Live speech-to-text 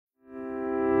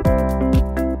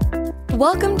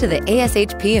Welcome to the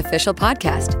ASHP Official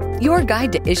Podcast, your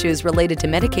guide to issues related to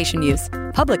medication use,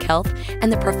 public health,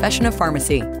 and the profession of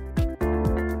pharmacy.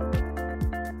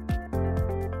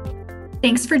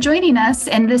 Thanks for joining us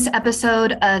in this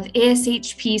episode of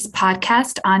ASHP's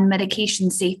podcast on medication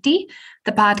safety,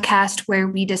 the podcast where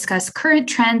we discuss current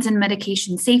trends in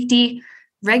medication safety,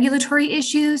 regulatory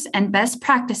issues, and best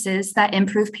practices that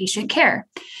improve patient care.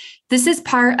 This is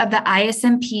part of the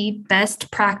ISMP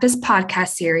Best Practice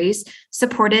podcast series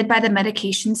supported by the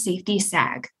Medication Safety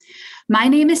SAG. My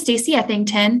name is Stacey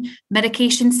Ethington,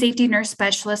 Medication Safety Nurse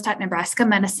Specialist at Nebraska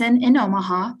Medicine in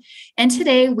Omaha, and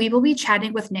today we will be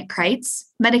chatting with Nick Kreitz,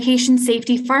 Medication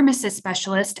Safety Pharmacist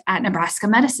Specialist at Nebraska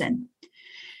Medicine.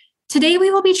 Today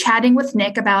we will be chatting with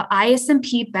Nick about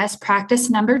ISMP Best Practice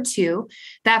number 2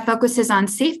 that focuses on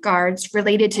safeguards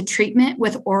related to treatment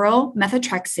with oral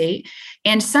methotrexate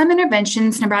and some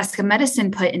interventions Nebraska Medicine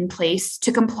put in place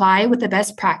to comply with the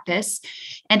best practice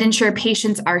and ensure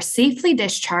patients are safely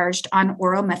discharged on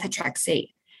oral methotrexate.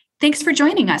 Thanks for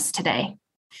joining us today.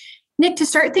 Nick, to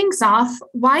start things off,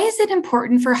 why is it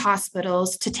important for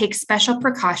hospitals to take special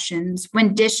precautions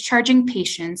when discharging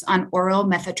patients on oral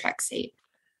methotrexate?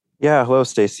 Yeah, hello,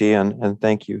 Stacey, and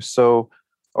thank you. So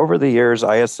over the years,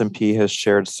 ISMP has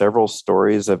shared several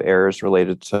stories of errors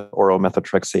related to oral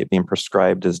methotrexate being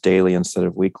prescribed as daily instead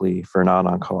of weekly for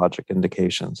non-oncologic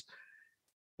indications.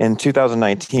 In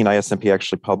 2019, ISMP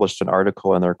actually published an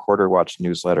article in their Quarter Watch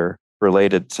newsletter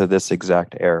related to this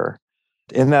exact error.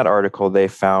 In that article, they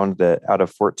found that out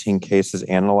of 14 cases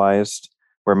analyzed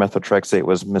where methotrexate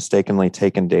was mistakenly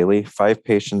taken daily, 5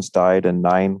 patients died and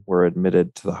 9 were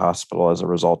admitted to the hospital as a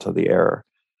result of the error.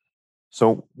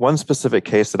 So one specific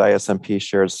case that ISMP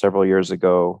shared several years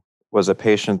ago was a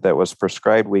patient that was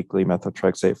prescribed weekly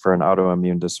methotrexate for an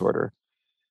autoimmune disorder.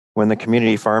 When the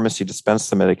community pharmacy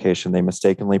dispensed the medication, they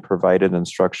mistakenly provided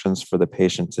instructions for the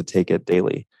patient to take it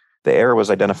daily. The error was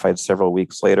identified several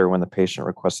weeks later when the patient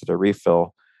requested a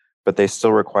refill, but they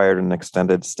still required an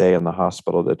extended stay in the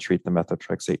hospital to treat the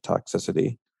methotrexate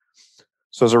toxicity.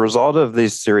 So as a result of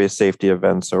these serious safety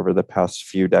events over the past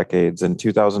few decades, in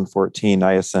 2014,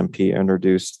 ISMP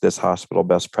introduced this hospital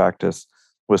best practice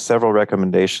with several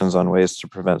recommendations on ways to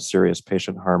prevent serious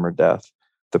patient harm or death.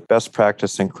 The best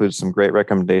practice includes some great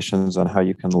recommendations on how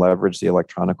you can leverage the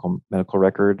electronic medical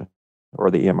record,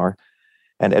 or the EMR,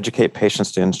 and educate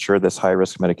patients to ensure this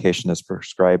high-risk medication is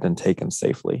prescribed and taken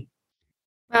safely.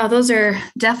 Wow, those are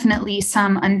definitely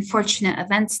some unfortunate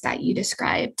events that you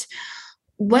described.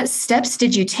 What steps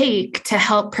did you take to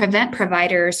help prevent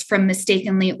providers from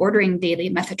mistakenly ordering daily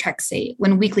methotrexate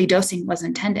when weekly dosing was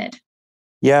intended?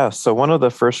 Yeah, so one of the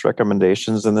first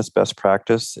recommendations in this best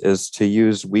practice is to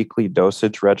use weekly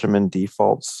dosage regimen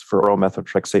defaults for oral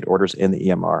methotrexate orders in the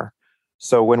EMR.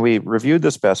 So when we reviewed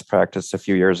this best practice a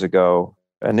few years ago,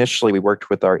 initially, we worked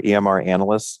with our EMR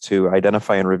analysts to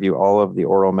identify and review all of the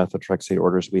oral methotrexate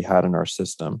orders we had in our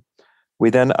system. We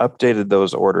then updated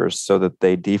those orders so that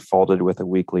they defaulted with a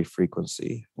weekly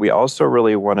frequency. We also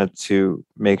really wanted to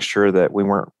make sure that we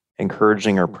weren't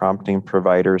encouraging or prompting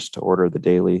providers to order the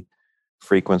daily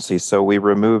frequency. So we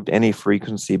removed any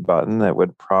frequency button that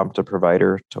would prompt a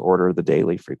provider to order the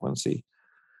daily frequency.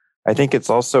 I think it's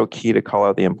also key to call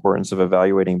out the importance of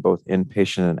evaluating both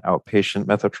inpatient and outpatient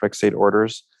methotrexate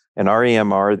orders. In our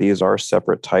EMR, these are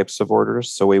separate types of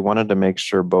orders, so we wanted to make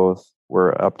sure both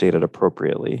were updated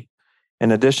appropriately.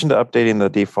 In addition to updating the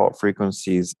default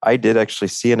frequencies, I did actually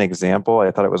see an example. I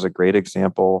thought it was a great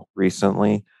example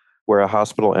recently where a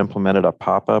hospital implemented a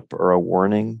pop-up or a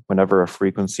warning whenever a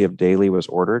frequency of daily was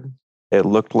ordered. It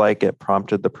looked like it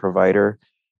prompted the provider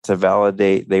to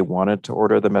validate they wanted to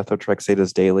order the methotrexate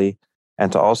as daily,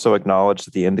 and to also acknowledge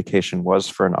that the indication was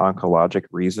for an oncologic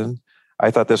reason. I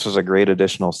thought this was a great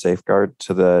additional safeguard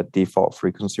to the default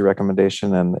frequency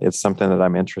recommendation, and it's something that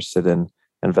I'm interested in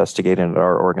investigating at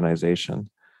our organization.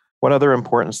 One other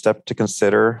important step to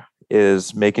consider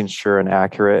is making sure an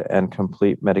accurate and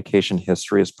complete medication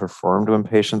history is performed when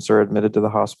patients are admitted to the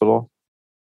hospital.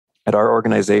 At our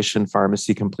organization,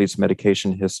 pharmacy completes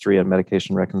medication history and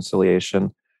medication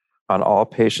reconciliation on all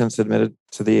patients admitted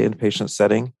to the inpatient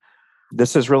setting.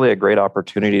 This is really a great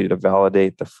opportunity to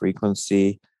validate the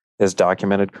frequency is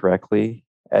documented correctly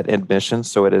at admission,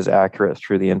 so it is accurate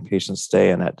through the inpatient stay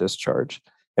and at discharge.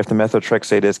 If the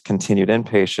methotrexate is continued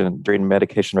inpatient during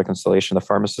medication reconciliation, the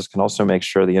pharmacist can also make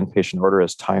sure the inpatient order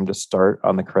is timed to start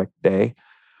on the correct day.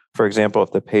 For example,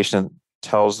 if the patient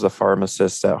tells the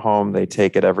pharmacist at home they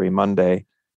take it every Monday,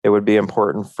 it would be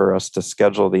important for us to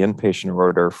schedule the inpatient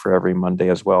order for every Monday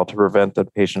as well to prevent the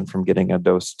patient from getting a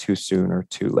dose too soon or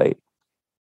too late.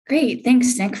 Great.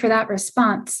 Thanks, Nick, for that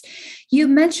response. You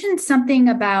mentioned something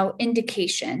about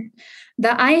indication. The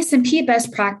ISMP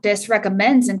best practice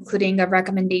recommends including a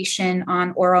recommendation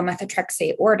on oral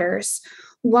methotrexate orders.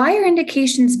 Why are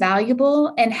indications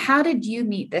valuable, and how did you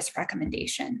meet this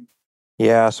recommendation?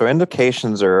 Yeah, so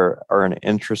indications are an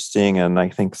interesting and I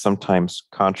think sometimes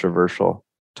controversial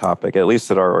topic, at least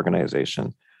at our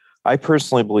organization. I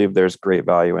personally believe there's great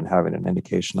value in having an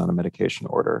indication on a medication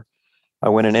order.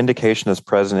 When an indication is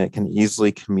present, it can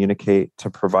easily communicate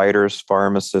to providers,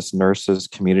 pharmacists, nurses,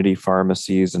 community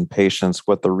pharmacies, and patients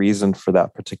what the reason for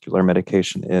that particular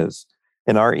medication is.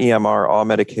 In our EMR, all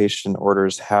medication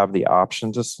orders have the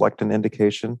option to select an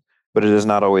indication, but it is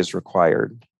not always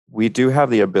required. We do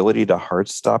have the ability to hard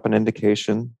stop an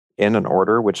indication in an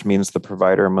order, which means the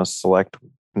provider must select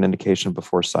an indication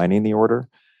before signing the order.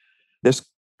 This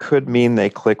could mean they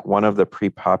click one of the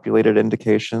pre-populated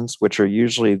indications, which are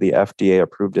usually the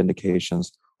FDA-approved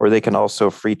indications, or they can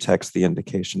also free text the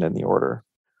indication in the order.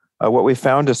 What we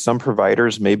found is some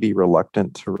providers may be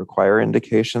reluctant to require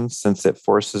indications since it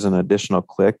forces an additional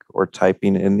click or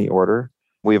typing in the order.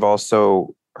 We've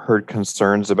also heard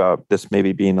concerns about this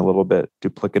maybe being a little bit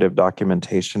duplicative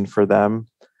documentation for them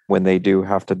when they do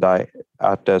have to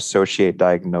associate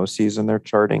diagnoses in their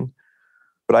charting.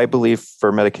 But I believe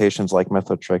for medications like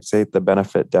methotrexate, the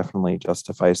benefit definitely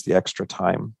justifies the extra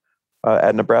time.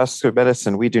 At Nebraska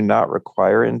Medicine, we do not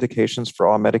require indications for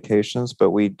all medications,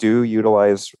 but we do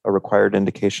utilize a required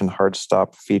indication hard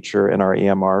stop feature in our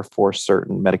EMR for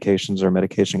certain medications or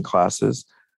medication classes.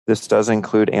 This does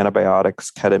include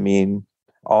antibiotics, ketamine,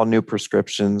 all new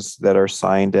prescriptions that are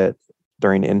signed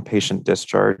during inpatient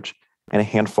discharge, and a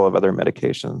handful of other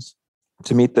medications.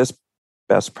 To meet this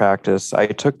best practice, I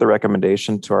took the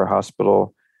recommendation to our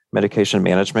hospital medication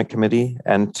management committee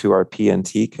and to our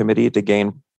P&T committee to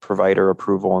gain provider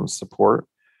approval and support.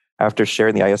 After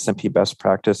sharing the ISMP best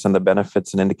practice and the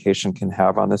benefits an indication can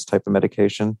have on this type of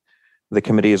medication, the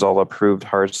committee has all approved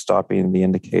hard stopping the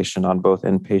indication on both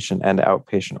inpatient and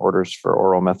outpatient orders for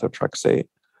oral methotrexate.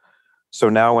 So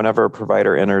now whenever a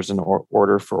provider enters an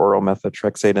order for oral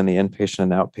methotrexate in the inpatient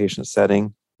and outpatient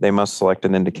setting, they must select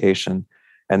an indication.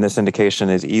 And this indication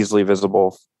is easily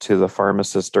visible to the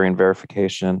pharmacist during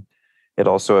verification. It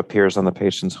also appears on the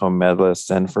patient's home med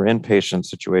list. And for inpatient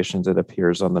situations, it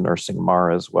appears on the nursing MAR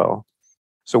as well.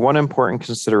 So one important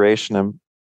consideration and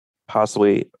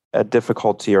possibly a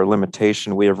difficulty or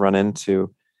limitation we have run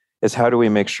into is how do we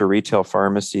make sure retail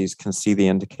pharmacies can see the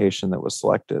indication that was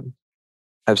selected?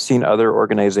 I've seen other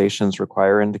organizations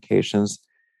require indications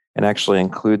and actually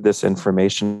include this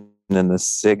information in the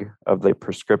SIG of the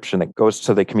prescription that goes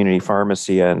to the community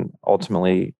pharmacy and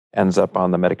ultimately ends up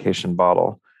on the medication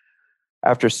bottle.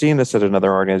 After seeing this at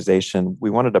another organization, we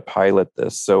wanted to pilot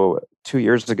this. So 2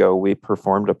 years ago, we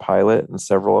performed a pilot in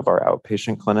several of our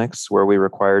outpatient clinics where we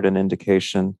required an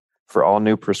indication for all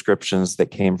new prescriptions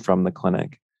that came from the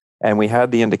clinic. And we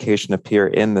had the indication appear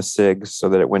in the SIG so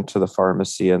that it went to the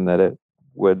pharmacy and that it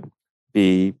would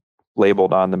be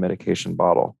labeled on the medication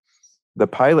bottle. The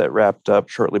pilot wrapped up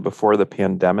shortly before the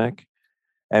pandemic,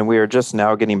 and we are just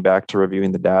now getting back to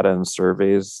reviewing the data and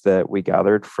surveys that we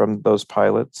gathered from those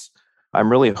pilots.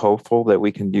 I'm really hopeful that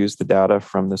we can use the data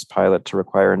from this pilot to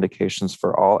require indications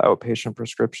for all outpatient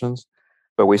prescriptions,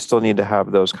 but we still need to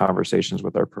have those conversations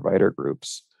with our provider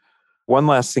groups. One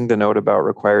last thing to note about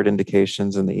required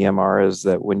indications in the EMR is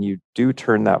that when you do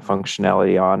turn that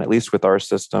functionality on, at least with our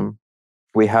system,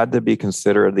 we had to be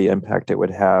considerate of the impact it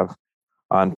would have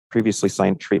on previously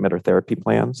signed treatment or therapy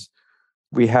plans.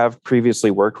 We have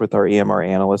previously worked with our EMR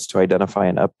analysts to identify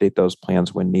and update those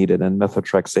plans when needed, and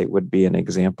methotrexate would be an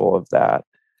example of that.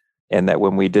 And that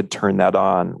when we did turn that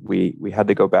on, we had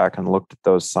to go back and look at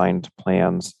those signed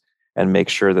plans and make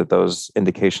sure that those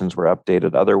indications were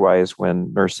updated. Otherwise,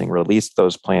 when nursing released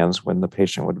those plans, when the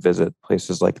patient would visit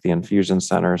places like the infusion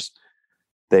centers,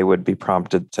 they would be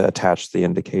prompted to attach the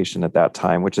indication at that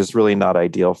time, which is really not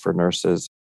ideal for nurses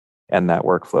and that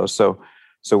workflow.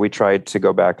 So we tried to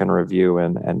go back and review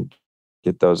and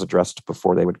get those addressed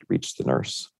before they would reach the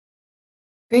nurse.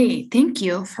 Great. Thank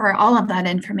you for all of that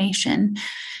information.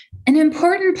 An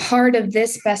important part of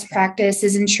this best practice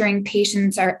is ensuring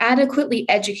patients are adequately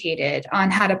educated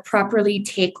on how to properly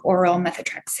take oral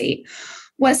methotrexate.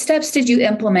 What steps did you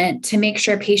implement to make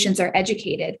sure patients are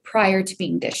educated prior to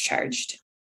being discharged?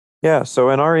 Yeah, so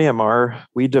in our EMR,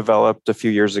 we developed a few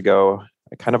years ago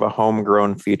a kind of a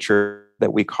homegrown feature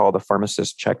that we call the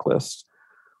pharmacist checklist.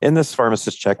 In this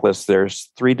pharmacist checklist,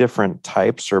 there's 3 different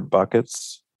types or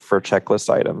buckets for checklist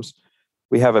items.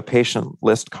 We have a patient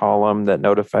list column that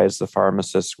notifies the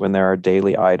pharmacist when there are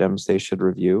daily items they should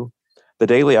review. The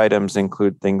daily items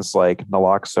include things like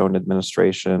naloxone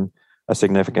administration, a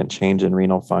significant change in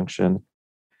renal function,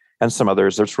 and some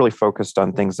others. It's really focused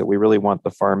on things that we really want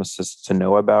the pharmacist to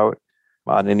know about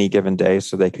on any given day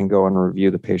so they can go and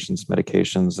review the patient's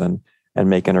medications and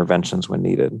make interventions when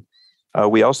needed.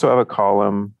 We also have a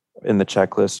column in the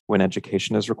checklist when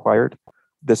education is required.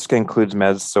 This includes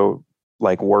meds, so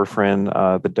like warfarin,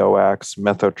 the DOACs,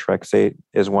 methotrexate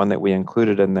is one that we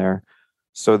included in there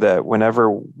so that whenever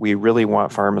we really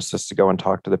want pharmacists to go and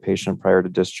talk to the patient prior to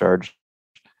discharge,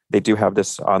 they do have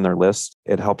this on their list.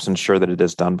 It helps ensure that it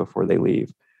is done before they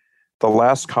leave. The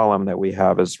last column that we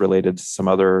have is related to some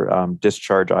other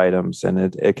discharge items,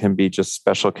 and it can be just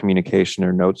special communication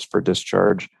or notes for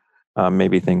discharge,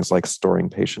 maybe things like storing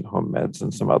patient home meds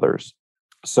and some others.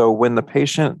 So when the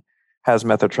patient has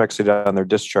methotrexate on their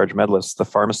discharge med list, the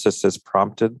pharmacist is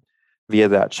prompted via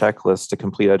that checklist to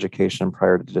complete education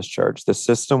prior to discharge. The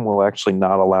system will actually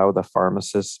not allow the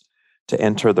pharmacist to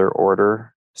enter their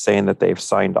order saying that they've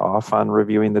signed off on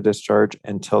reviewing the discharge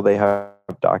until they have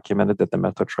documented that the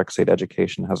methotrexate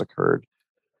education has occurred.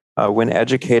 When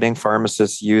educating,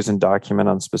 pharmacists use and document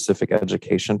on specific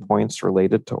education points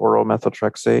related to oral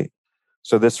methotrexate.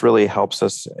 So this really helps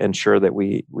us ensure that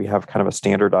we have kind of a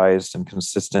standardized and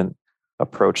consistent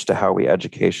approach to how we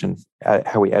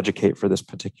educate for this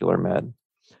particular med.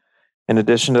 In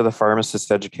addition to the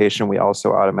pharmacist education, we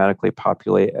also automatically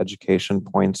populate education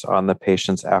points on the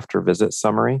patient's after visit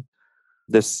summary.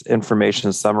 This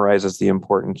information summarizes the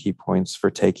important key points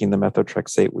for taking the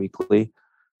methotrexate weekly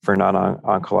for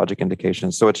non-oncologic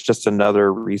indications. So it's just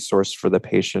another resource for the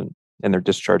patient in their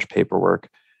discharge paperwork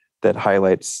that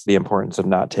highlights the importance of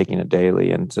not taking it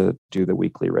daily and to do the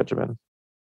weekly regimen.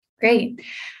 Great.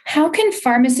 How can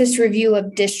pharmacists' review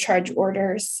of discharge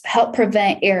orders help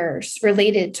prevent errors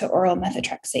related to oral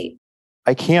methotrexate?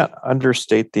 I can't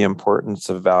understate the importance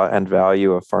of and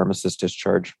value of pharmacist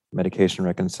discharge medication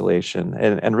reconciliation,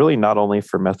 and really not only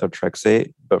for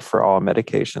methotrexate, but for all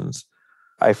medications.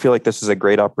 I feel like this is a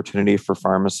great opportunity for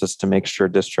pharmacists to make sure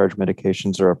discharge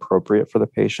medications are appropriate for the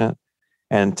patient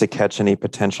and to catch any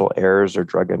potential errors or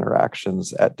drug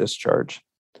interactions at discharge.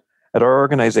 At our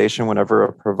organization, whenever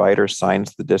a provider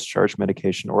signs the discharge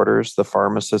medication orders, the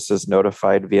pharmacist is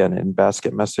notified via an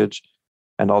in-basket message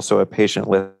and also a patient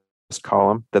list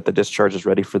column that the discharge is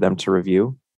ready for them to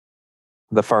review.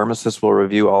 The pharmacist will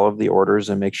review all of the orders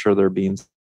and make sure they're being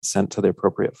sent to the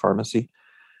appropriate pharmacy.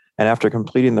 And after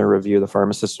completing their review, the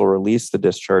pharmacist will release the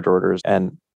discharge orders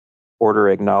and order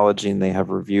acknowledging they have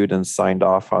reviewed and signed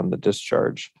off on the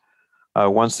discharge.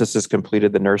 Once this is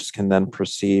completed, the nurse can then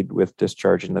proceed with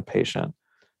discharging the patient.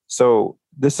 So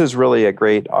this is really a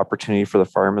great opportunity for the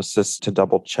pharmacist to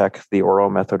double check the oral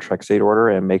methotrexate order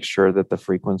and make sure that the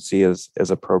frequency is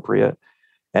appropriate.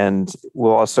 And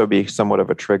will also be somewhat of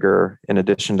a trigger, in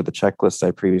addition to the checklist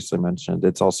I previously mentioned.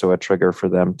 It's also a trigger for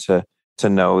them to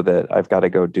know that I've got to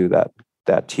go do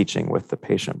that teaching with the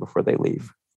patient before they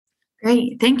leave.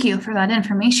 Great. Thank you for that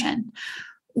information.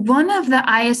 One of the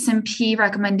ISMP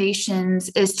recommendations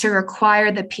is to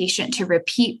require the patient to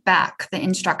repeat back the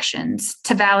instructions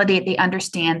to validate they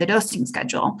understand the dosing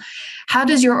schedule. How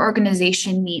does your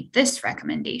organization meet this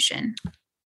recommendation?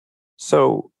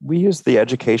 So we use the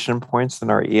education points in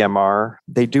our EMR.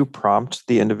 They do prompt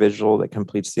the individual that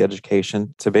completes the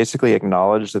education to basically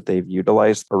acknowledge that they've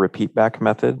utilized a repeat back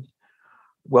method.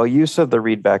 While use of the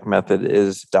read back method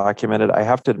is documented, I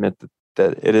have to admit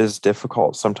that it is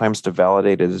difficult sometimes to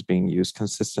validate it as being used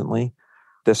consistently.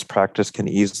 This practice can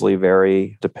easily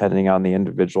vary depending on the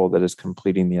individual that is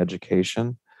completing the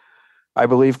education. I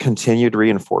believe continued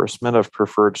reinforcement of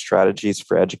preferred strategies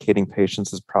for educating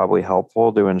patients is probably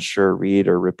helpful to ensure read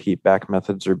or repeat back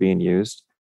methods are being used.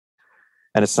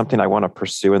 And it's something I want to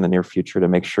pursue in the near future to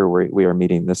make sure we are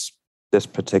meeting this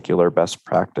particular best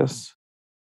practice.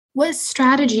 What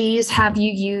strategies have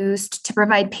you used to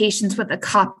provide patients with a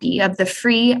copy of the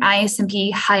free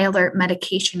ISMP High Alert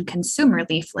Medication Consumer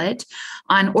Leaflet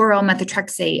on oral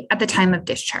methotrexate at the time of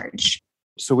discharge?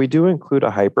 So we do include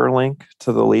a hyperlink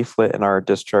to the leaflet in our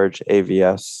discharge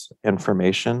AVS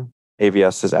information.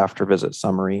 AVS is after visit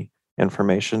summary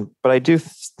information, but I do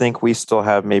think we still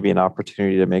have maybe an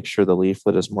opportunity to make sure the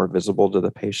leaflet is more visible to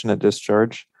the patient at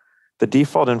discharge. The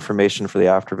default information for the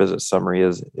after visit summary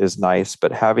is nice,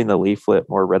 but having the leaflet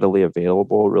more readily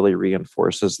available really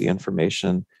reinforces the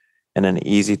information in an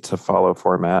easy to follow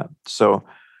format. So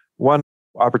one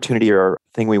opportunity or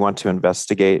thing we want to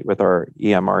investigate with our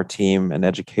EMR team and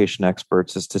education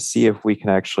experts is to see if we can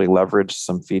actually leverage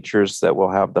some features that will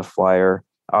have the flyer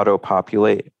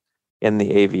auto-populate in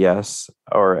the AVS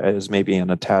or as maybe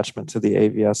an attachment to the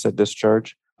AVS at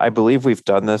discharge. I believe we've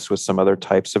done this with some other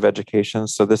types of education.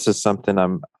 So this is something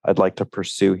I'd like to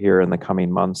pursue here in the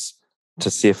coming months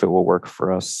to see if it will work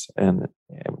for us and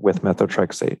with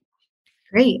methotrexate.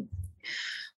 Great.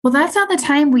 Well, that's all the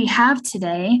time we have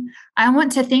today. I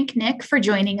want to thank Nick for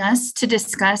joining us to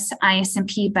discuss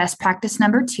ISMP best practice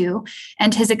number 2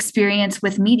 and his experience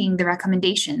with meeting the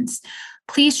recommendations.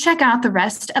 Please check out the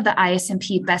rest of the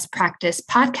ISMP best practice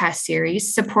podcast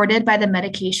series supported by the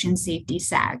Medication Safety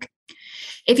SAG.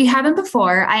 If you haven't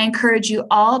before, I encourage you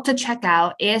all to check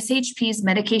out ASHP's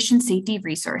medication safety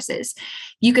resources.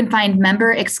 You can find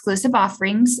member-exclusive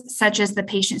offerings such as the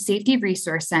Patient Safety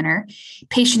Resource Center,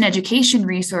 patient education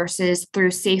resources through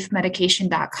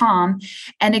safemedication.com,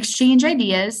 and exchange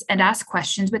ideas and ask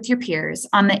questions with your peers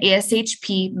on the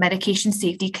ASHP Medication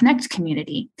Safety Connect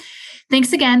community.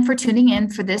 Thanks again for tuning in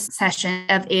for this session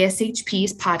of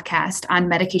ASHP's podcast on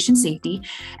medication safety,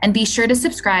 and be sure to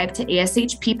subscribe to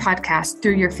ASHP Podcast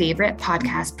through your favorite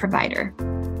podcast provider.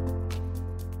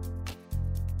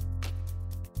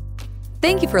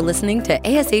 Thank you for listening to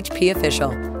ASHP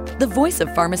Official, the voice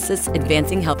of pharmacists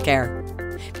advancing healthcare.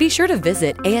 Be sure to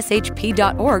visit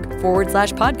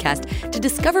ashp.org/podcast to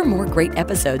discover more great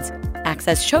episodes,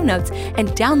 access show notes, and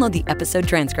download the episode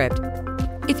transcript.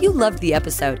 If you loved the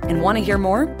episode and want to hear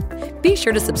more, be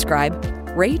sure to subscribe,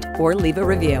 rate, or leave a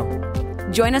review.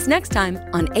 Join us next time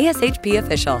on ASHP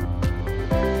Official.